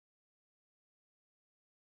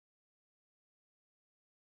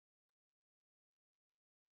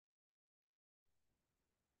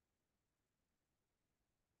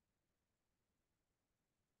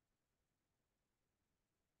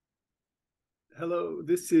Hello,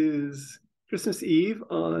 this is Christmas Eve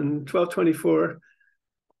on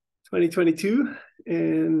 12/24/2022,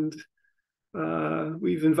 and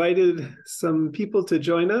we've invited some people to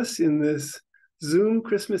join us in this Zoom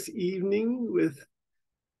Christmas evening with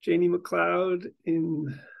Janie MacLeod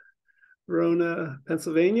in Verona,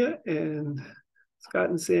 Pennsylvania, and Scott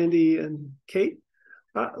and Sandy and Kate.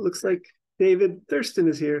 It looks like David Thurston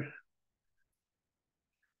is here.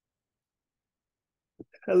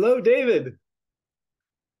 Hello, David.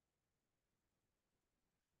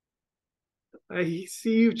 I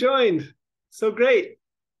see you've joined. So great.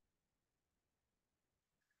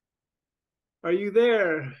 Are you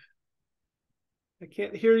there? I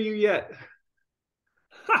can't hear you yet.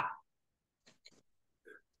 Ha!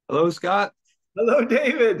 Hello, Scott. Hello,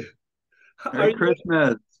 David. Merry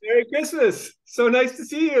Christmas. Merry Christmas. So nice to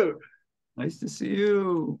see you. Nice to see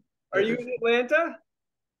you. Are you in Atlanta?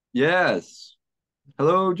 Yes.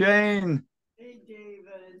 Hello, Jane. Hey,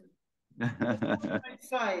 David.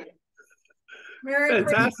 Excited. Merry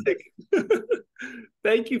Fantastic.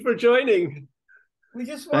 Thank you for joining. We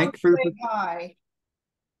just want to say hi.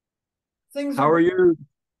 How are you?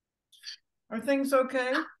 Are things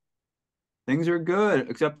okay? Things are good,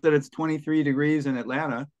 except that it's 23 degrees in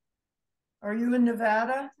Atlanta. Are you in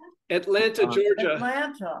Nevada? Atlanta, Georgia.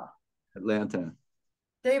 Atlanta.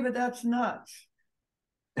 David, that's nuts.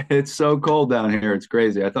 It's so cold down here. It's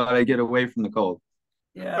crazy. I thought I'd get away from the cold.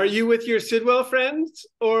 Yeah. Are you with your Sidwell friends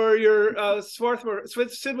or your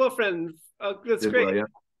Sidwell friend? That's Sidwell, great.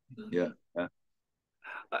 Yeah.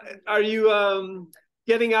 Are you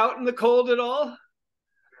getting out in the cold at all?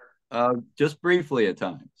 Just briefly at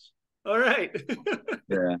times. All right.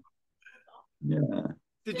 Yeah.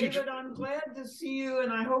 David, I'm glad to see you,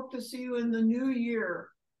 and I hope to see you in the new year.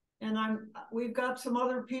 And we've got some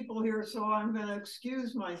other people here, so I'm going to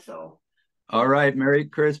excuse myself. All right. Merry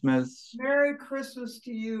Christmas. Merry Christmas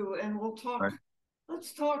to you, and we'll talk. Right.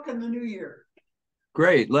 Let's talk in the new year.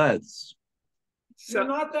 Great. Let's. You're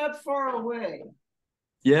not that far away.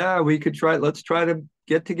 Yeah, we could try. Let's try to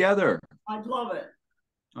get together. I'd love it.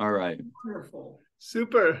 All right. Wonderful.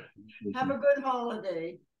 Super. Have a good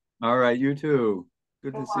holiday. All right. You too.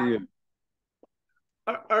 Good to see you.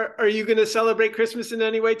 Are you going to celebrate Christmas in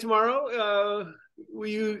any way tomorrow? Will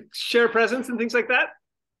you share presents and things like that?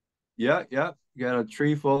 Yeah. You got a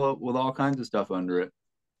tree full with all kinds of stuff under it.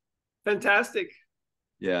 Fantastic.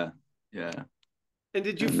 Yeah. And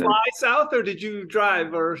did you fly south, or did you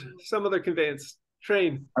drive, or some other conveyance?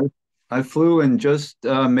 Train? I flew and just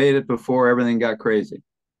made it before everything got crazy.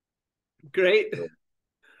 Great.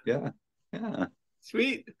 Yeah.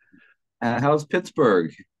 Sweet. How's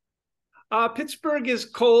Pittsburgh? Pittsburgh is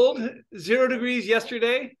cold, 0 degrees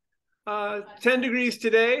yesterday, 10 degrees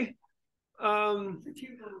today.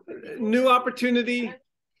 New opportunity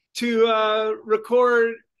to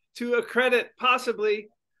record, to accredit possibly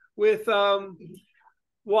with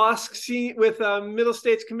WASC, with Middle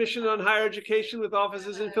States Commission on Higher Education with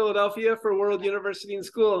offices in Philadelphia for World University and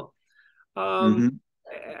School. And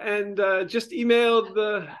just emailed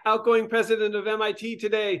the outgoing president of MIT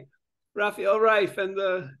today, Raphael Reif, and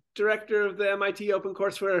the director of the MIT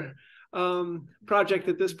OpenCourseware project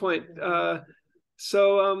at this point.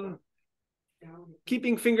 So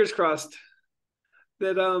keeping fingers crossed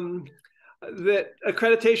that that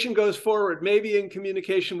accreditation goes forward, maybe in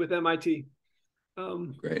communication with MIT.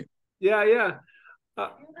 Great. Yeah.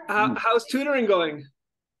 How's tutoring going?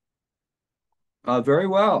 Very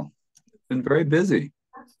well. Been very busy.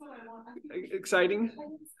 Exciting.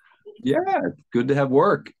 Yeah, good to have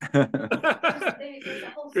work.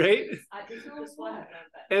 Great.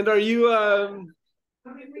 And are you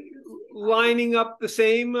lining up the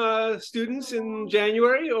same students in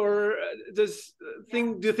January, or do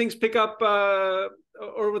things pick up, or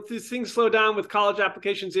do things slow down with college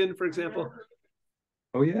applications in, for example?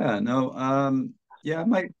 Oh yeah, no, yeah, I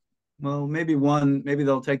might. Well, maybe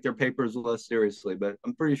they'll take their papers less seriously, but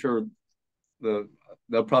I'm pretty sure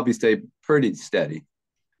they'll probably stay pretty steady.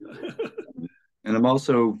 And I'm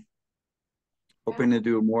also hoping to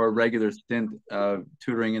do a more regular stint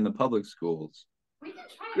tutoring in the public schools.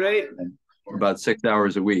 Great. About 6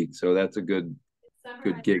 hours a week, so that's a good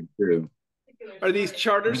gig too. Are these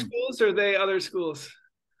charter schools, or are they other schools?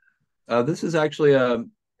 This is actually a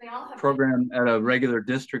program at a regular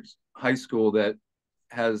district high school that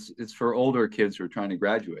it's for older kids who are trying to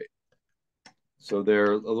graduate. So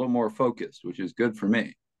they're a little more focused, which is good for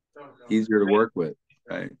me. Easier to work with,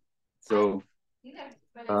 right? So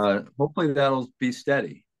hopefully that'll be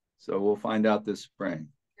steady. So we'll find out this spring,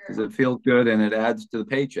 because it feels good and it adds to the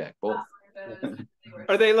paycheck, both.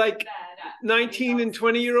 Are they like 19 and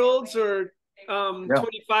 20-year-olds, or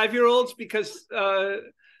 25-year-olds because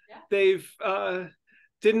they've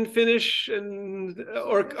didn't finish,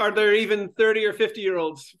 or are there even 30 or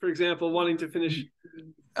 50-year-olds, for example, wanting to finish?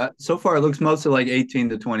 So far, it looks mostly like 18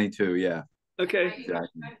 to 22. Yeah. Okay.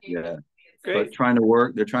 Exactly. Yeah. Great. But trying to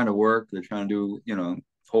work. They're trying to do,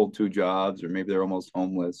 hold 2 jobs, or maybe they're almost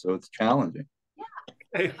homeless. So it's challenging.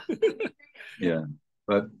 Okay. Yeah.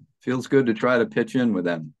 But feels good to try to pitch in with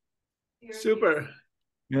them. Super.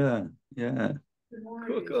 Yeah. Yeah.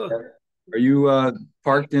 Cool. Are you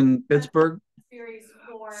parked in Pittsburgh?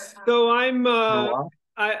 So I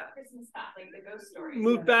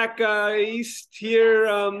moved back east here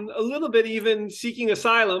a little bit, even seeking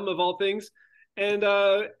asylum of all things, and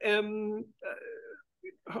am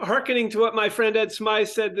hearkening to what my friend Ed Smythe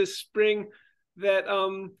said this spring, that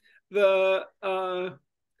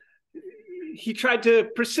he tried to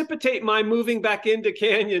precipitate my moving back into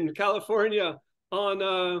Canyon, California,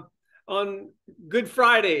 on Good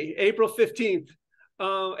Friday, April 15th.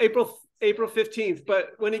 April 15th,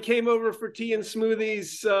 but when he came over for tea and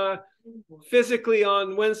smoothies physically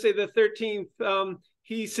on Wednesday the 13th,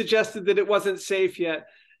 he suggested that it wasn't safe yet.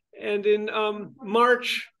 And in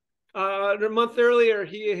March, a month earlier,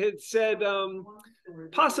 he had said,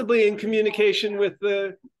 possibly in communication with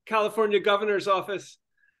the California governor's office,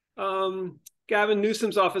 Gavin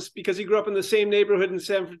Newsom's office, because he grew up in the same neighborhood in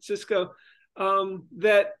San Francisco,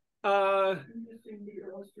 that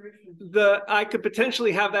I could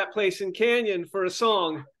potentially have that place in Canyon for a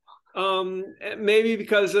song, maybe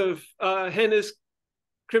because of Henna's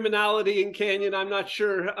criminality in Canyon. I'm not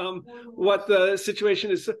sure what the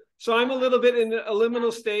situation is. So I'm a little bit in a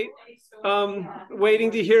liminal state,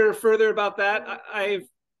 waiting to hear further about that. I've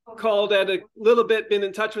called Ed a little bit, been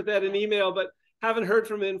in touch with Ed in email, but haven't heard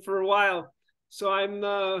from him for a while. So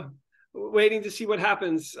I'm waiting to see what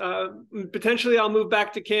happens. Potentially I'll move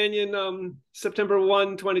back to Canyon September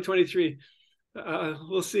 1, 2023.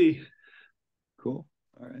 We'll see. Cool.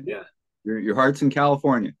 All right. Yeah. Your heart's in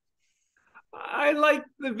California. I like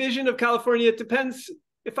the vision of California. It depends.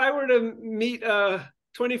 If I were to meet a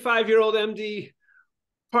 25-year-old MD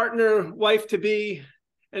partner, wife to be,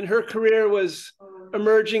 and her career was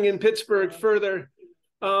emerging in Pittsburgh further,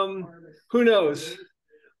 who knows?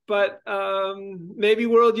 But maybe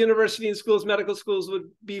World University and schools, medical schools,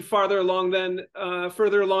 would be further along then, and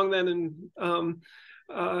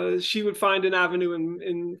she would find an avenue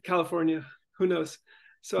in California. Who knows?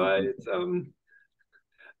 So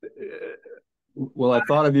well, I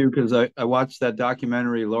thought of you because I watched that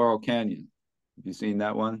documentary, Laurel Canyon. Have you seen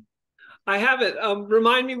that one? I haven't.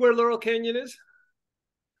 Remind me where Laurel Canyon is.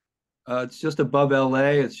 It's just above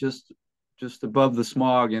LA. It's just above the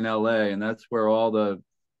smog in LA, and that's where all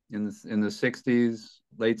in the 60s,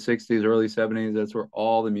 late 60s, early 70s, that's where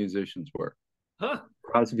all the musicians were. Huh.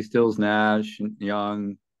 Crosby, Stills, Nash,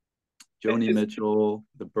 Young, Joni Mitchell,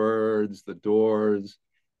 the Byrds, the Doors,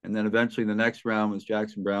 and then eventually the next round was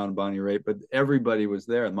Jackson Browne and Bonnie Raitt, but everybody was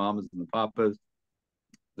there, the Mamas and the Papas,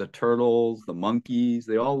 the Turtles, the Monkees,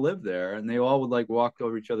 they all lived there, and they all would walk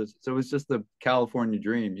over each other. So it was just the California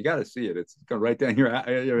dream. You got to see it. It's going right down your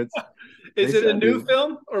eye. Is it a new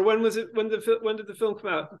film, or when was it? When did the film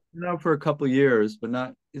come out? No, for a couple of years, but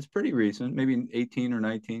not. It's pretty recent, maybe 18 or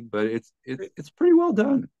 19. But it's pretty well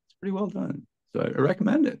done. It's pretty well done. So I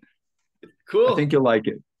recommend it. Cool. I think you'll like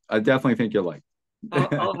it. I definitely think you'll like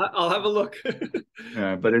it. I'll have a look.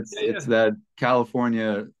 Yeah, but it's that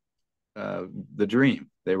California, the dream.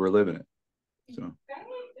 They were living it. So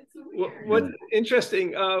what's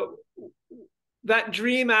interesting, that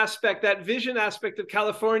dream aspect, that vision aspect of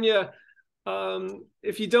California,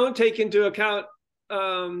 if you don't take into account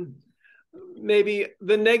maybe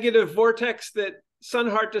the negative vortex that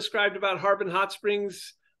Sunhart described about Harbin Hot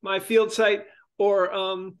Springs, my field site,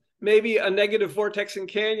 or maybe a negative vortex in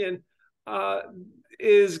Canyon,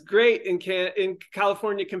 is great in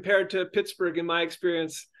California compared to Pittsburgh, in my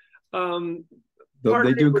experience.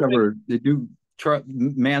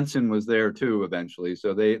 Manson was there too eventually,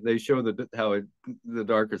 so they show the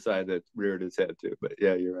darker side that reared its head too. But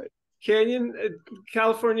yeah, you're right.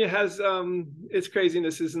 California has its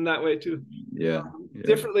crazinesses in that way too. Yeah.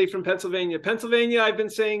 Differently from Pennsylvania. Pennsylvania, I've been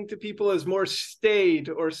saying to people, is more staid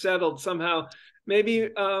or settled somehow. Maybe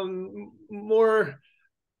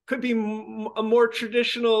could be a more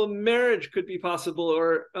traditional marriage could be possible,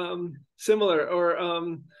 or similar,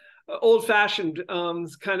 or old-fashioned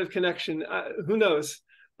kind of connection. Who knows?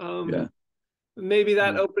 Maybe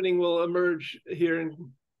that opening will emerge here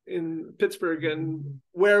in Pittsburgh, and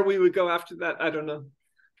where we would go after that, I don't know.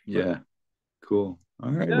 Yeah, cool.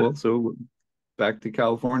 All right. Yeah. Well, so back to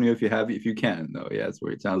California if you can, though. Yeah, that's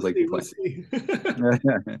where it sounds like the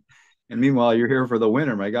plan. And meanwhile, you're here for the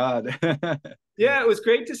winter. My God. Yeah, it was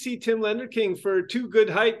great to see Tim Lenderking for 2 good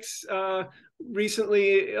hikes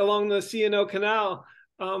recently along the C&O Canal,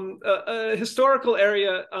 a historical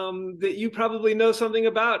area that you probably know something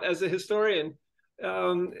about as a historian.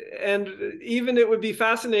 And even it would be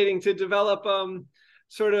fascinating to develop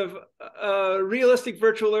sort of a realistic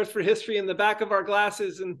virtual Earth for history in the back of our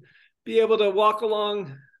glasses and be able to walk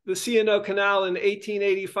along the C&O Canal in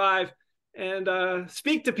 1885 and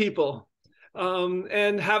speak to people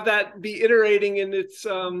and have that be iterating in its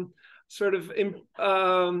sort of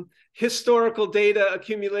historical data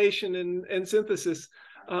accumulation and synthesis.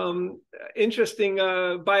 Interesting,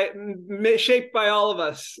 shaped by all of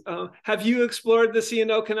us. Have you explored the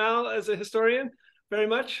C&O Canal as a historian very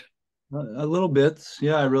much? A little bit.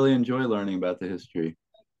 Yeah, I really enjoy learning about the history.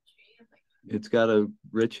 It's got a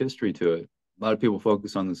rich history to it. A lot of people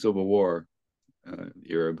focus on the Civil War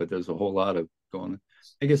era, but there's a whole lot of going on.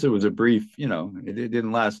 I guess it was a brief, it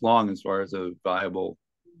didn't last long as far as a viable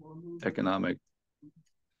economic.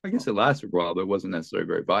 I guess it lasted a while, but it wasn't necessarily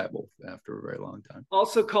very viable after a very long time.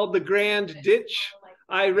 Also called the Grand Ditch,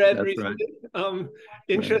 I read That's recently. Right.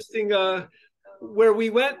 Interesting. Where we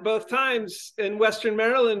went both times in Western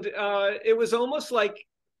Maryland, it was almost like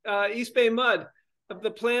East Bay mud. The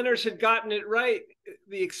planners had gotten it right.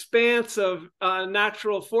 The expanse of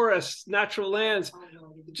natural forests, natural lands,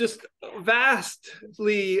 just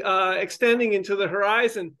vastly extending into the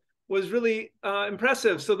horizon was really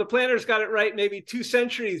impressive. So the planners got it right maybe 2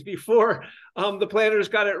 centuries before the planners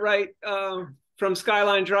got it right from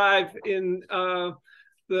Skyline Drive in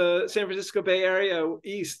the San Francisco Bay Area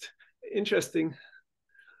east. Interesting.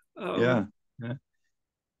 Yeah.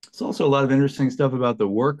 It's also a lot of interesting stuff about the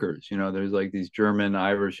workers. There's like these German,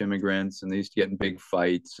 Irish immigrants, and they used to get in big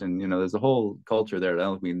fights. And, there's a whole culture there that I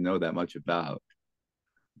don't think we know that much about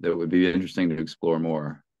that would be interesting to explore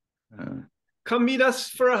more. Come meet us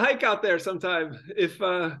for a hike out there sometime. If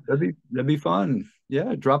that'd be fun.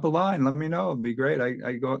 Yeah, drop a line. Let me know. It'd be great.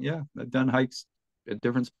 I go. Yeah, I've done hikes at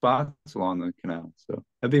different spots along the canal, so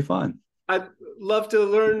that'd be fun. I'd love to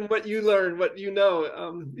learn what you learn, what you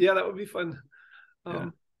know. Yeah, that would be fun. Yeah.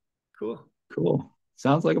 Cool.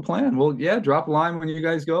 Sounds like a plan. Well, yeah, drop a line when you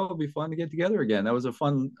guys go. It'll be fun to get together again. That was a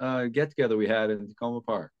fun get together we had in Tacoma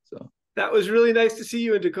Park. So that was really nice to see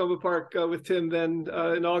you in Tacoma Park with Tim then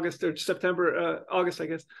in August or September, August, I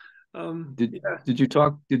guess. Did you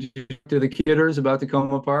talk to the kidders about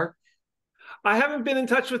Tacoma Park? I haven't been in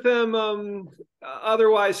touch with them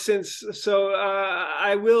otherwise since, so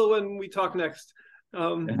I will when we talk next.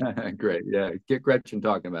 Great. Yeah, get Gretchen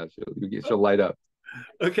talking about it. She'll light up.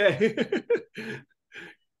 Okay.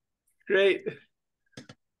 Great.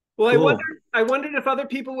 Well, cool. I wondered if other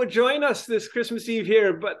people would join us this Christmas Eve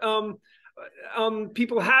here, but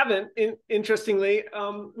people haven't, interestingly.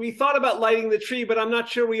 We thought about lighting the tree, but I'm not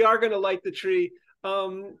sure we are going to light the tree,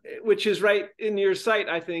 which is right in your site,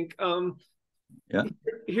 I think. Yeah.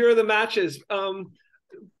 Here are the matches.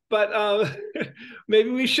 But maybe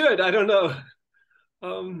we should. I don't know.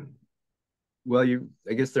 Well,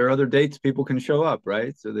 I guess there are other dates people can show up,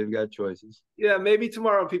 right? So they've got choices. Yeah, maybe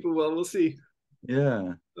tomorrow people will. We'll see.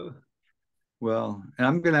 Yeah. Well, and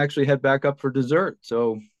I'm going to actually head back up for dessert.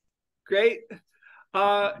 So great.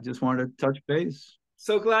 I just wanted to touch base.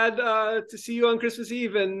 So glad to see you on Christmas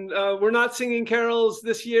Eve. And we're not singing carols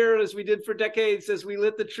this year as we did for decades as we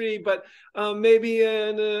lit the tree, but maybe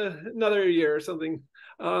in another year or something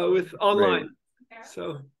with online. Great.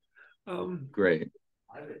 So great.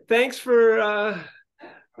 Thanks for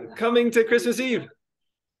coming to Christmas Eve.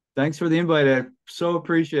 Thanks for the invite. I so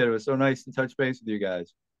appreciate it. It was so nice to touch base with you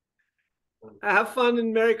guys. Have fun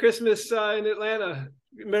and Merry Christmas in Atlanta.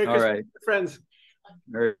 Merry Christmas, friends.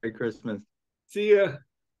 Merry Christmas. See ya.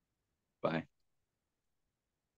 Bye.